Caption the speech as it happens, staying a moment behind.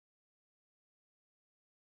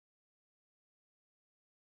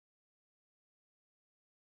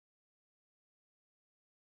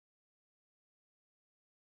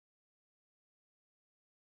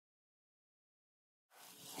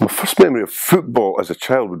My first memory of football as a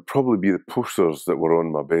child would probably be the posters that were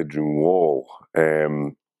on my bedroom wall.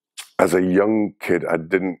 As a young kid, I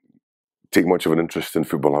didn't take much of an interest in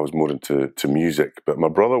football. I was more into music, but my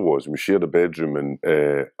brother was. We shared a bedroom in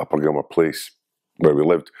Upper Gilmer Place where we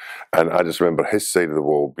lived, and I just remember his side of the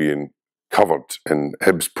wall being covered in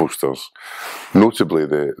Hibs posters, notably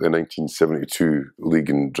the 1972 League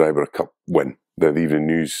and Driver Cup win. The Evening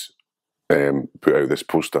News put out this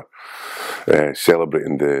poster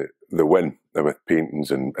celebrating the win with paintings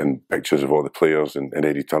and pictures of all the players and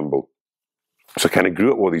Eddie Turnbull. So I kind of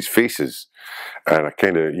grew up with all these faces, and I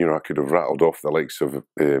kind of, I could have rattled off the likes of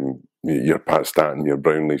your Pat Stanton, your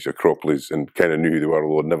Brownlees, your Croppleys, and kind of knew who they were,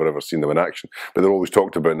 although I'd never ever seen them in action. But they're always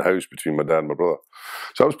talked about in the house between my dad and my brother.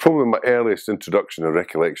 So that was probably my earliest introduction and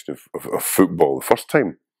recollection of football. The first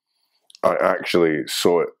time I actually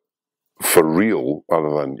saw it for real,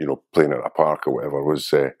 other than playing at a park or whatever,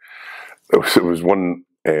 was it was one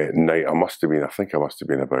night. I think I must have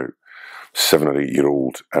been about 7 or 8 year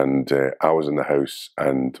old, and I was in the house,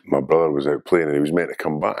 and my brother was out playing, and he was meant to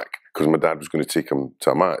come back because my dad was going to take him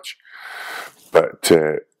to a match, but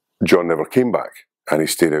John never came back, and he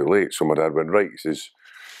stayed out late. So my dad went, right, he says,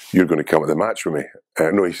 you're going to come to the match with me.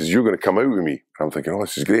 No, he says, you're going to come out with me. I'm thinking, oh,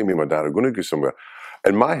 this is great, me and my dad are going to go somewhere.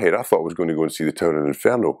 In my head, I thought I was going to go and see the Tower of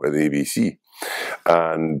Inferno at the ABC,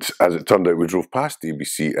 and as it turned out, we drove past the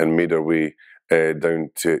ABC and made our way down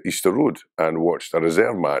to Easter Road and watched a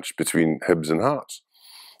reserve match between Hibs and Hearts.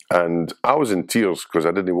 And I was in tears because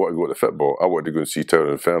I didn't want to go to the football. I wanted to go and see Tower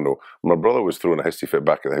of Inferno. My brother was throwing a hissy fit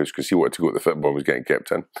back at the house because he wanted to go to the football and was getting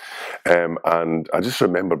kept in. And I just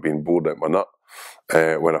remember being bored out my nut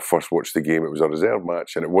when I first watched the game. It was a reserve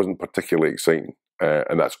match and it wasn't particularly exciting.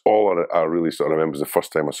 And that's all I really sort of remember, was the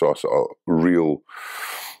first time I saw a sort of real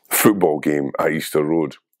football game at Easter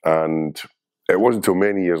Road. And it wasn't until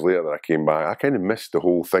many years later that I came back. I kind of missed the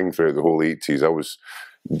whole thing throughout the whole 80s. I was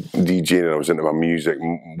DJing and I was into my music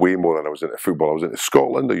way more than I was into football. I was into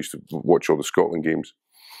Scotland. I used to watch all the Scotland games.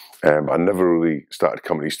 I never really started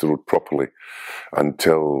coming to Easter Road properly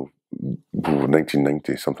until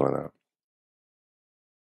 1990, something like that.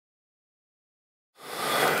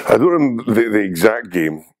 I don't remember the exact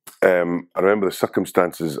game. I remember the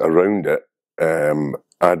circumstances around it.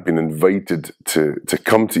 I'd been invited to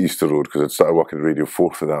come to Easter Road because I'd started working at Radio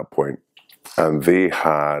 4 at that point, and they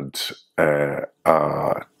had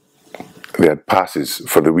passes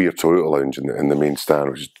for the Weir Toyota Lounge in the main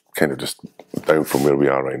stand, which is kind of just down from where we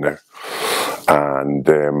are right now. And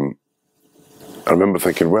I remember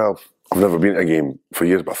thinking, well, I've never been to a game for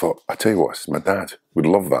years, but I thought, I tell you what, my dad would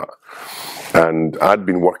love that. And I'd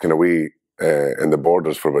been working away in the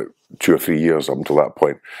borders for about 2 or 3 years up until that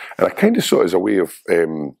point. And I kind of saw it as a way of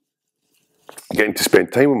getting to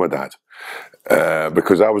spend time with my dad.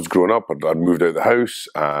 Because I was growing up, I'd moved out of the house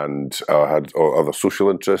and I had other social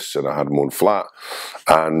interests and I had my own flat.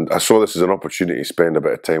 And I saw this as an opportunity to spend a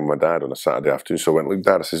bit of time with my dad on a Saturday afternoon. So I went, look,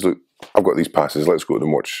 Dad, I says, look, I've got these passes, let's go to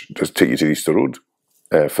them, just take you to Easter Road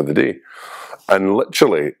for the day. And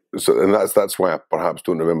literally, and that's why I perhaps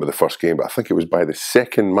don't remember the first game, but I think it was by the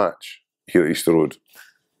second match here at Easter Road,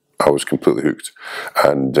 I was completely hooked.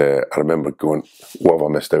 And I remember going, what have I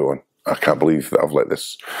missed out on? I can't believe that I've let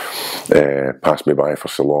this pass me by for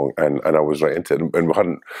so long. And I was right into it. And we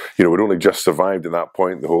hadn't, we'd only just survived at that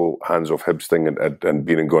point. The whole hands off Hibs thing and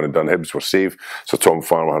been and gone and done. Hibs were safe. So Tom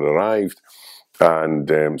Farmer had arrived.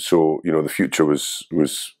 And so, the future was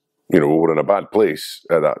we were in a bad place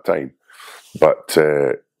at that time. But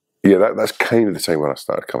that's kind of the time when I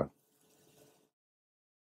started coming.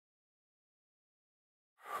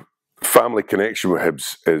 Family connection with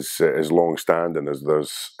Hibs is long-standing.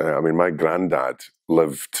 My granddad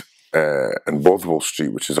lived in Bothwell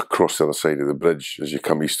Street, which is across the other side of the bridge as you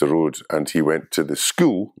come Easter Road, and he went to the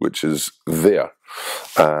school, which is there,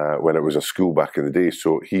 when it was a school back in the day.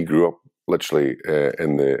 So he grew up literally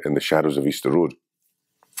in the shadows of Easter Road.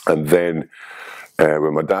 And then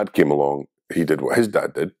when my dad came along, he did what his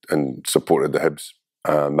dad did and supported the Hibs,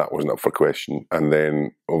 and that wasn't up for question. And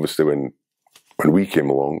then obviously when we came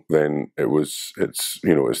along, then it's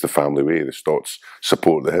the family way. The Stotts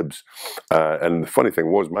support the Hibs. And the funny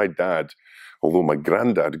thing was, my dad, although my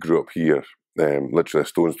granddad grew up here, literally a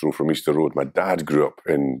stone's throw from Easter Road, my dad grew up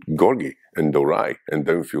in Gorgie, in Dalry, in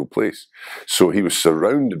Downfield Place. So he was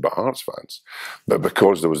surrounded by Hearts fans. But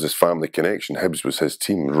because there was this family connection, Hibs was his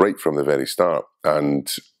team right from the very start.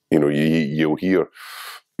 And, you'll hear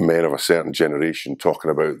men of a certain generation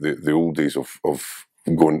talking about the old days of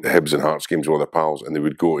going to Hibs and Hearts games with other pals, and they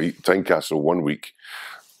would go to Tynecastle one week,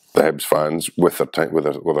 the Hibs fans, with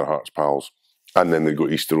their Hearts pals, and then they'd go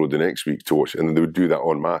to Easter Road the next week to watch it, and then they would do that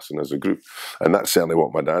en masse and as a group. And that's certainly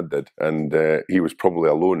what my dad did. And he was probably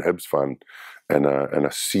a lone Hibs fan in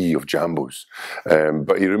a sea of Jambos,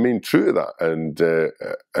 but he remained true to that.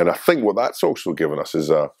 And I think what that's also given us is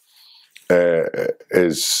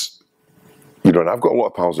and I've got a lot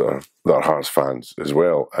of pals that are Hearts fans as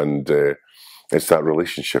well, and it's that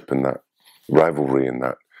relationship and that rivalry and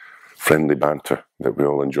that friendly banter that we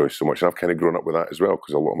all enjoy so much. And I've kind of grown up with that as well,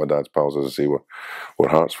 because a lot of my dad's pals, as I say, were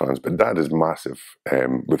Hearts fans. But Dad is massive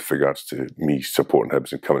with regards to me supporting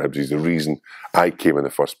Hibs and coming to Hibs. He's the reason I came in the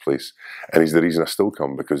first place, and he's the reason I still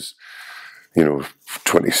come, because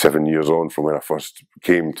 27 years on from when I first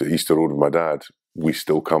came to Easter Road with my dad, we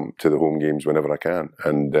still come to the home games whenever I can.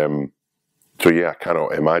 And so yeah, I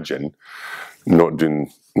cannot imagine not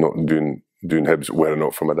doing Hibs were it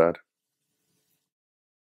not for my dad.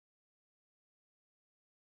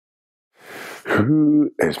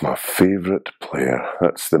 Who is my favourite player?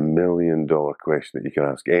 That's the $1 million question that you can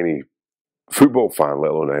ask any football fan,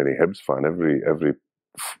 let alone any Hibs fan. Every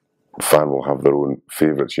fan will have their own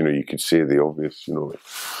favourites. You could say the obvious. We've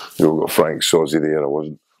got Frank Sozzi there. I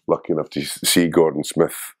wasn't lucky enough to see Gordon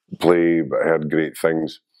Smith play, but I heard great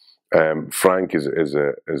things. Frank is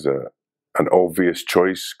an obvious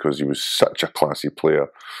choice because he was such a classy player.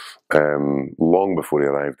 Long before he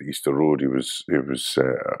arrived at Easter Road, he was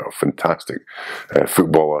a fantastic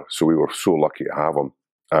footballer. So we were so lucky to have him.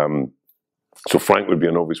 So Frank would be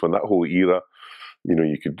an obvious one. That whole era,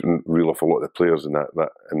 you could reel off a lot of the players in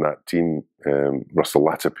that team. Russell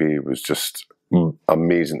Latipi was just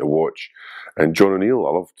amazing to watch, and John O'Neill.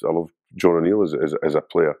 I love John O'Neill as a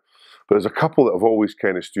player. But there's a couple that have always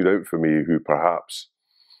kind of stood out for me who perhaps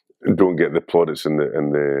don't get the plaudits and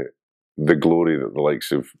the glory that the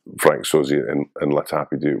likes of Frank Sozzi and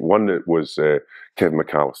Latapi do. One that was Kevin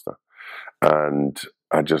McAllister, and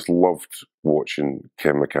I just loved watching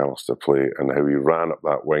Kevin McAllister play and how he ran up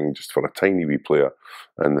that wing just for a tiny wee player,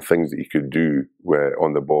 and the things that he could do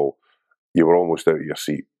on the ball. You were almost out of your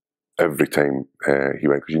seat every time he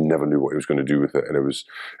went, because you never knew what he was going to do with it, and it was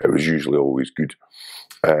usually always good.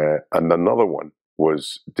 And another one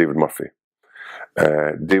was David Murphy.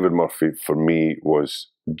 David Murphy, for me, was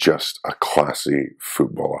just a classy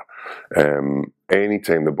footballer.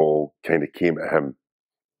 Anytime the ball kind of came at him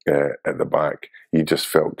at the back, you just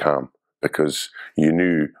felt calm, because you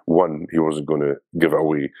knew, one, he wasn't going to give it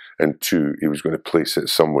away, and two, he was going to place it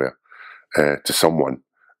somewhere to someone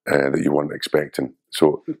that you weren't expecting.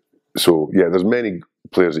 So yeah, there's many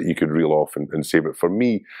players that you could reel off and say, but for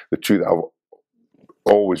me, the two that I've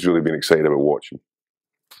always really been excited about watching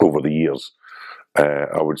over the years,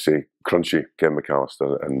 I would say Crunchy, Ken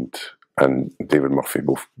McAllister, and David Murphy,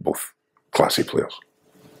 both classy players.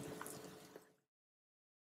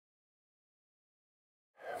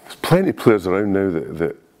 There's plenty of players around now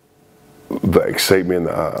that excite me and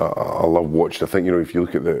that I love watching. I think, if you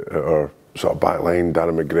look at our sort of back line,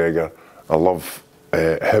 Darren McGregor, I love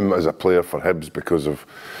him as a player for Hibs because of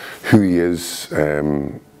who he is,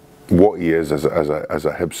 what he is as a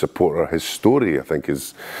Hibs supporter. His story, I think,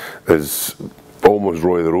 is almost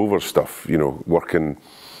Roy the Rover stuff. Working,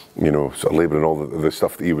 sort of labouring all the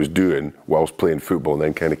stuff that he was doing whilst playing football, and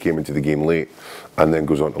then kind of came into the game late, and then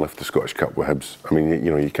goes on to lift the Scottish Cup with Hibs. I mean,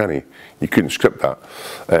 you couldn't script that.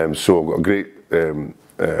 So I've got a great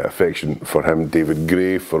affection for him. David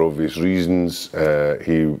Gray, for obvious reasons.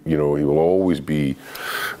 He will always be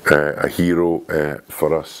a hero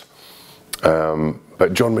for us.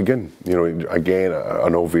 But John McGinn, again,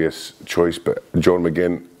 an obvious choice, but John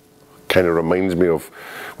McGinn kind of reminds me of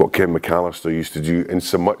what Ken McAllister used to do, in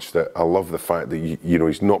so much that I love the fact that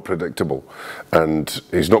he's not predictable, and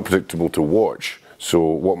he's not predictable to watch. So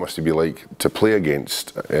what must he be like to play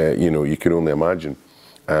against? You can only imagine.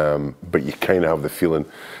 But you kind of have the feeling,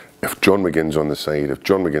 if John McGinn's on the side, if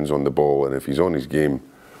John McGinn's on the ball, and if he's on his game,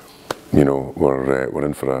 we're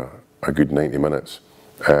in for a good 90 minutes.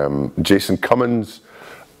 Jason Cummins,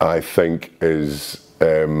 I think, is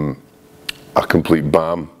a complete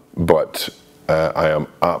BAM, but I am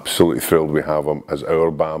absolutely thrilled we have him as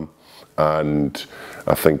our BAM, and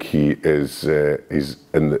I think he's in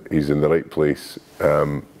the right place,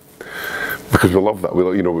 because we love that.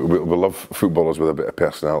 We love footballers with a bit of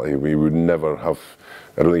personality. We would never have.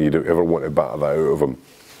 I don't think you'd ever want to batter that out of him.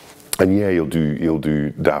 And yeah, he'll do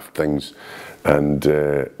daft things,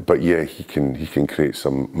 but yeah, he can create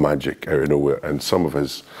some magic out of nowhere. And some of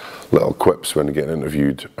his little quips when getting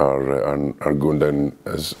interviewed are going down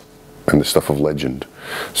as in the stuff of legend.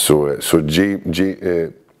 So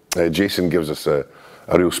Jason gives us a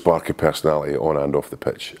real sparky personality on and off the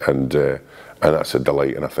pitch, and that's a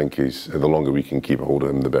delight. And I think the longer we can keep a hold of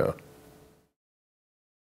him, the better.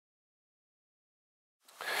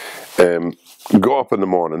 got up in the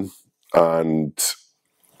morning, and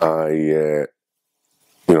I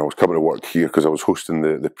was coming to work here because I was hosting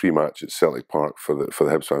the pre-match at Celtic Park for the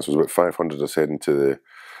Hibs fans. So it was about 500 of us heading to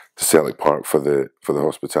Celtic Park for the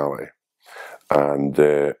hospitality,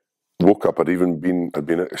 and woke up. I'd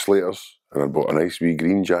been at Slater's, and I bought a nice wee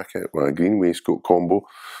green jacket with a green waistcoat combo.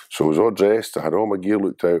 So I was all dressed. I had all my gear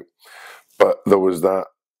looked out, but there was that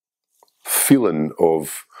feeling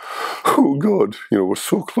of, oh God, we're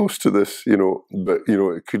so close to this, but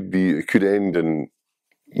it could end in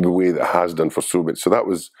the way that it has done for so many. So that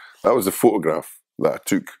was the photograph that I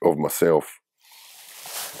took of myself.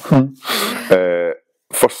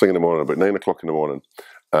 First thing in the morning, about 9 o'clock in the morning,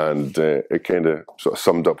 and it kind of sort of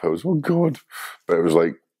summed up. I was, oh God, but it was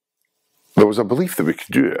like there was a belief that we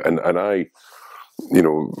could do it, and I,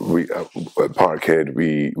 we at Parkhead,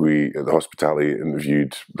 we at the hospitality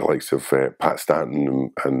interviewed the likes of Pat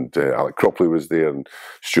Stanton and Alec Cropley was there, and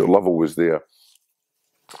Stuart Lovell was there.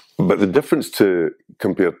 But the difference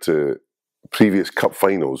compared to previous cup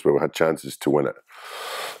finals where we had chances to win it,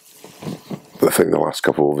 I think the last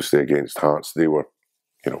couple, obviously against Hearts, they were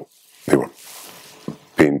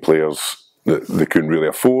paying players that they couldn't really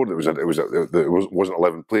afford. It wasn't a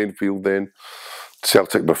level playing field then.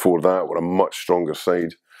 Celtic before that were a much stronger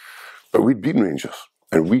side, but we'd beaten Rangers,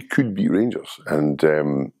 and we could beat Rangers, and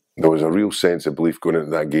there was a real sense of belief going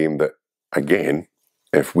into that game that, again,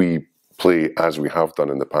 if we play as we have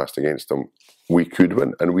done in the past against them, we could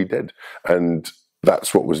win, and we did. And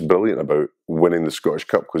that's what was brilliant about winning the Scottish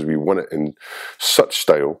Cup, because we won it in such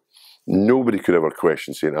style. Nobody could ever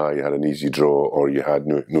question saying, you had an easy draw, or you had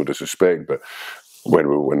no disrespect, but when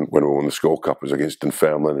we won the Scottish Cup, it was against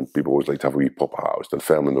Dunfermline, and people always like to have a wee pop out. It was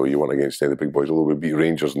Dunfermline, though, you weren't against any of the big boys, although we beat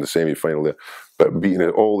Rangers in the semi-final there. But beating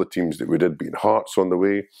all the teams that we did, beating Hearts on the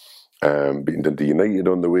way, beating Dundee United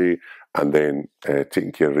on the way, and then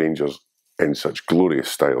taking care of Rangers in such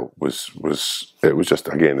glorious style was just,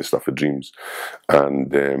 again, the stuff of dreams.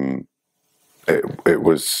 And it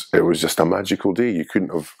was just a magical day. You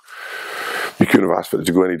couldn't have asked for it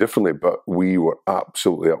to go any differently, but we were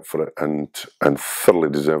absolutely up for it and thoroughly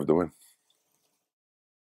deserved the win.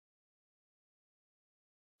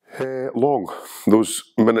 Long. Those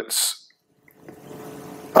minutes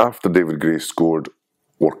after David Gray scored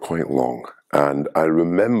were quite long, and I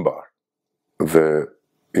remember I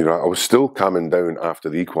was still calming down after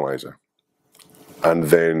the equaliser, and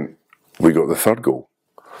then we got the third goal,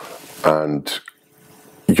 and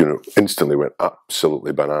instantly went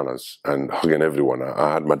absolutely bananas and hugging everyone.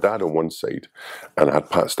 I had my dad on one side and I had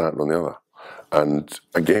Pat Stanton on the other. And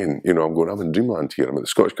again, I'm in dreamland here. I'm at the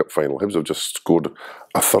Scottish Cup final. Hibs have just scored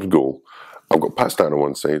a third goal. I've got Pat Stanton on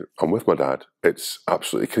one side. I'm with my dad. It's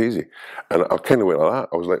absolutely crazy. And I kind of went like that.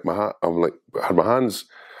 I was like, I had my hands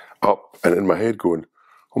up and in my head going,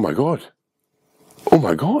 oh my God. Oh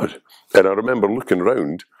my God. And I remember looking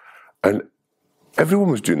around and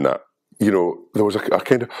everyone was doing that. There was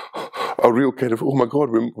a real kind of, oh my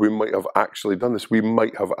God, we might have actually done this. We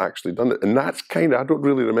might have actually done it. And that's I don't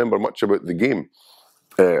really remember much about the game,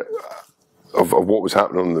 of what was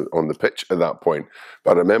happening on the pitch at that point.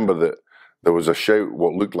 But I remember that there was a shout,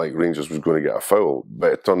 what looked like Rangers was going to get a foul,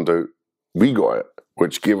 but it turned out we got it,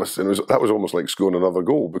 which gave us, that was almost like scoring another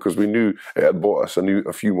goal, because we knew it had bought us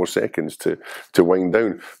a few more seconds to wind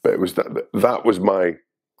down. But it was that was my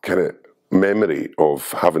kind of memory of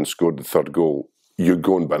having scored the third goal. You're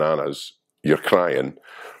going bananas, you're crying,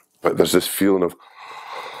 but there's this feeling of,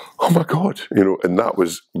 oh my God, and that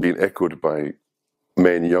was being echoed by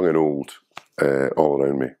men young and old all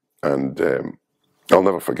around me, and I'll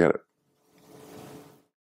never forget it.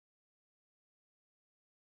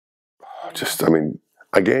 Just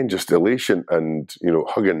elation and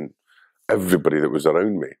hugging everybody that was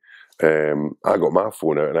around me. I got my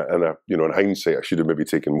phone out, and in hindsight, I should have maybe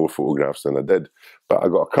taken more photographs than I did. But I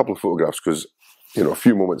got a couple of photographs because, a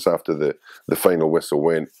few moments after the final whistle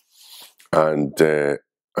went, and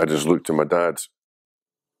I just looked at my dad.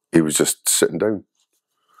 He was just sitting down.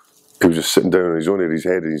 He was just sitting down on his own, had his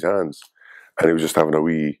head in his hands, and he was just having a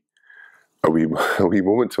wee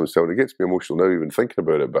moment to himself. It gets me emotional now even thinking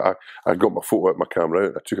about it. But I got my photo out, my camera out,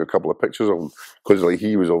 and I took a couple of pictures of him, because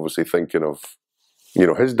he was obviously thinking of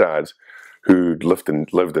his dad, who'd lived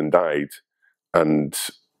and died and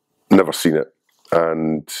never seen it.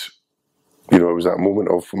 And, it was that moment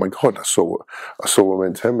of, oh my God, I saw what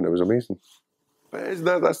meant to him, and it was amazing.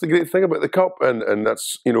 But that's the great thing about the Cup, and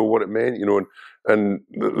that's, what it meant, and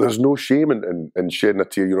there's no shame in shedding a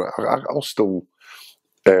tear. I'll still,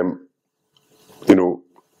 end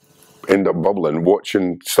up bubbling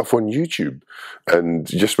watching stuff on YouTube. And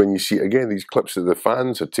just when you see, again, these clips that the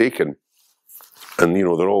fans had taken, and they're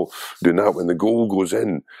all doing that. When the goal goes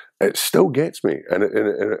in, it still gets me, and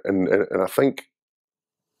I think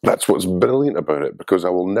that's what's brilliant about it, because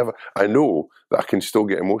I know that I can still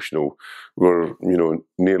get emotional. We're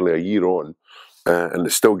nearly a year on, and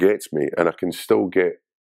it still gets me, and I can still get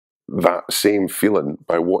that same feeling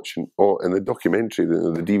by watching. Oh, and the documentary,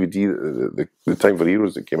 the DVD, the Time for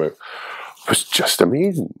Heroes that came out was just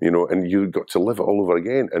amazing, and you got to live it all over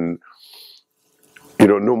again. And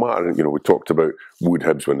no matter, we talked about would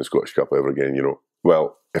Hibs win the Scottish Cup ever again?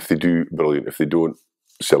 Well, if they do, brilliant. If they don't,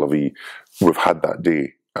 c'est la vie. We've had that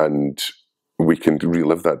day, and we can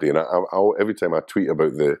relive that day. And every time I tweet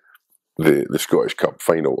about the Scottish Cup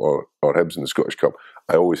final or Hibs in the Scottish Cup,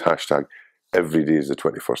 I always hashtag every day is the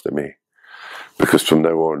 21st of May. Because from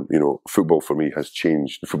now on, football for me has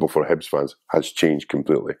changed. Football for Hibs fans has changed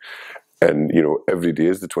completely. And, every day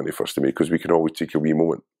is the 21st of May, because we can always take a wee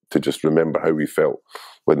moment to just remember how we felt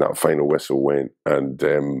when that final whistle went. And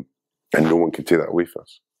no one can take that away from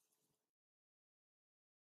us.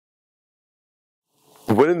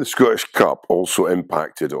 Winning the Scottish Cup also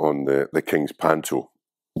impacted on the King's Panto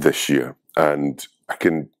this year. And I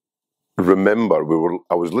can remember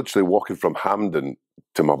I was literally walking from Hampden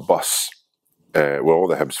to my bus, with all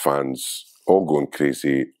the Hibs fans all going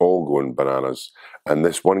crazy, all going bananas. And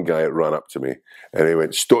this one guy ran up to me and he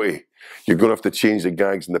went, "Stotty, you're going to have to change the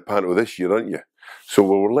gags in the panto this year, aren't you?" So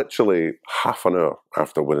we were literally half an hour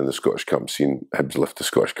after winning the Scottish Cup, seeing Hibs lift the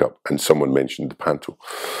Scottish Cup, and someone mentioned the panto.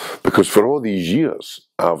 Because for all these years,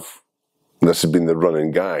 this has been the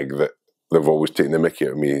running gag that they've always taken the mickey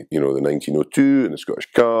out of me, the 1902 and the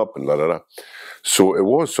Scottish Cup and la la la. So it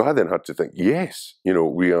was. So I then had to think, yes,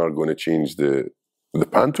 we are going to change the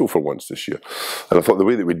panto for once this year. And I thought the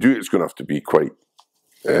way that we do it is going to have to be quite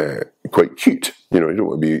cute. You don't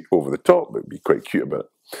want to be over the top, but be quite cute about it.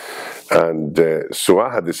 And so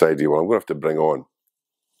I had this idea, well, I'm going to have to bring on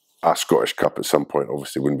a Scottish Cup at some point.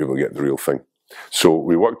 Obviously, wouldn't be able to get the real thing. So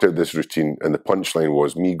we worked out this routine, and the punchline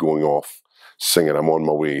was me going off singing "I'm on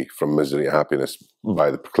my way from misery to happiness"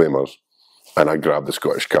 by the Proclaimers, and I grab the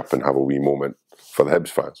Scottish Cup and have a wee moment for the Hibs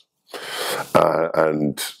fans.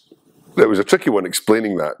 And it was a tricky one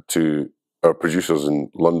explaining that to our producers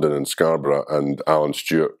in London and Scarborough and Alan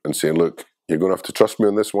Stewart, and saying, "Look, you're going to have to trust me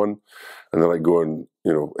on this one." And they're like going,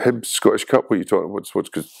 "Hibs Scottish Cup, what are you talking about? What's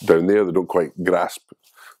because down there they don't quite grasp."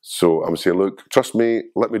 So I'm saying, "Look, trust me,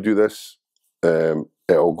 let me do this.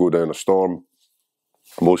 It'll go down a storm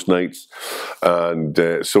most nights."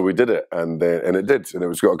 And so we did it, and it did, and it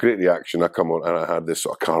was got a great reaction. I come on, and I had this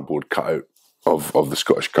sort of cardboard cutout of the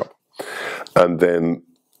Scottish Cup, and then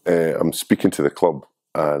I'm speaking to the club,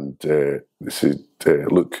 and they said,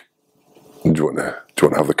 "Look, do you want to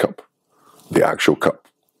have the cup, the actual cup,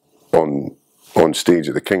 on stage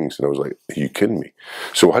at the King's?" And I was like, "Are you kidding me?"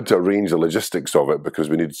 So I had to arrange the logistics of it, because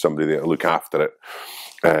we needed somebody there to look after it.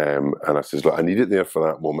 And I says, "Look, I need it there for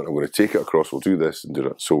that moment. I'm going to take it across. We'll do this and do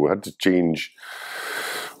that." So we had to change.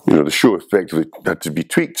 The show effectively had to be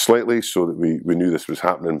tweaked slightly so that we knew this was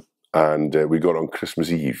happening, and we got on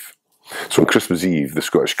Christmas Eve. So on Christmas Eve, the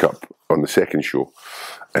Scottish Cup on the second show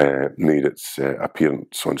made its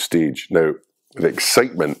appearance on stage. Now, the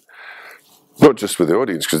excitement, not just with the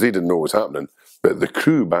audience, because they didn't know what was happening, but the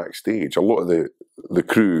crew backstage. A lot of the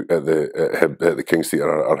crew at the King's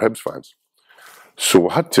Theatre are Hibs fans. So we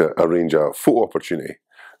had to arrange a photo opportunity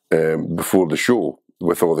before the show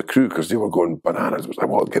with all the crew, because they were going bananas. It was like,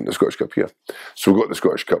 "Well, getting the Scottish Cup here." So we got the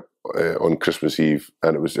Scottish Cup on Christmas Eve,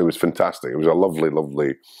 and it was fantastic. It was a lovely,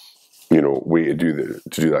 lovely, way to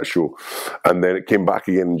do that show. And then it came back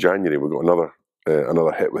again in January. We got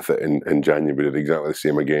another hit with it in January. We did exactly the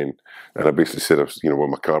same again, and I basically said, with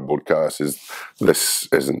my cardboard cut, says, "This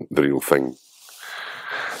isn't the real thing.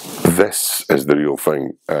 This is the real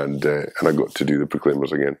thing," and I got to do the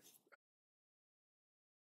Proclaimers again.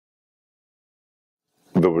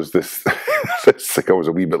 There was this, I was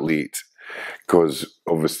a wee bit late, because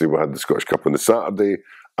obviously we had the Scottish Cup on the Saturday,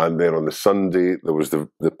 and then on the Sunday there was the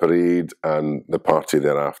parade and the party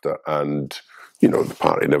thereafter, and the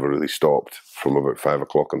party never really stopped from about 5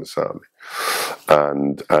 o'clock on the Saturday,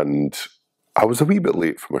 and I was a wee bit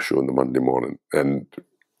late for my show on the Monday morning, and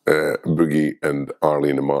Boogie and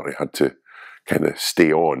Arlene and Marty had to kind of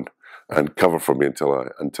stay on and cover for me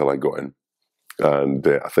until I got in. And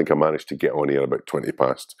I think I managed to get on here about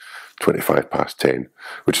 25 past 10,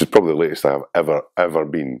 which is probably the latest I have ever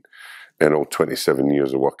been in all 27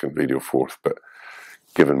 years of working Radio 4. But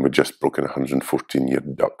given we'd just broken a 114-year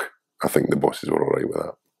duck, I think the bosses were all right with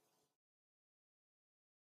that.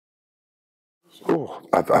 Oh,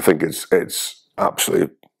 I think it's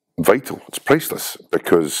absolutely vital. It's priceless,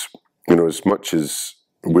 because as much as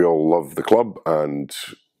we all love the club, and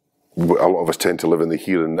a lot of us tend to live in the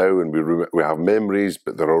here and now, and we have memories,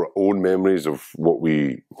 but there are our own memories of what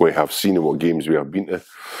we have seen and what games we have been to.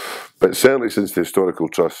 But certainly since the Historical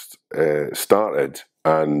Trust started,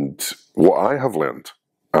 and what I have learned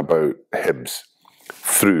about Hibs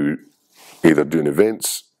through either doing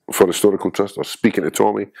events for the Historical Trust, or speaking to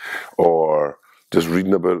Tommy, or just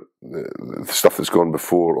reading about the stuff that's gone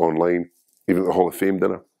before online, even at the Hall of Fame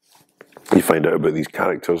dinner, you find out about these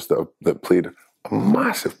characters that played a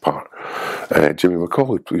massive part. Jimmy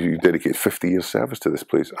McCall, who dedicated 50 years service to this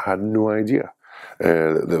place, I had no idea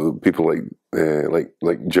that people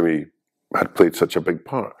like Jimmy had played such a big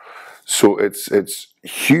part. So it's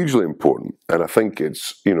hugely important, and I think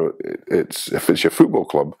it's if it's your football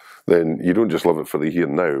club, then you don't just love it for the here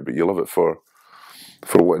and now, but you love it for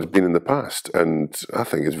what it's been in the past. And I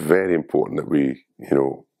think it's very important that we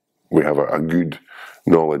have a good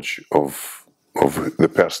knowledge of the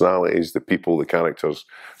personalities, the people, the characters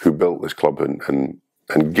who built this club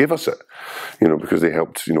and gave us it, because they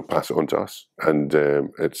helped pass it on to us. And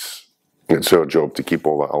it's our job to keep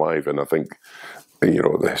all that alive. And I think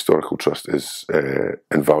the Historical Trust is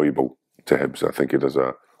invaluable to Hibs. I think it does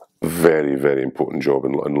a very, very important job,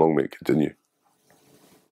 and long may it continue.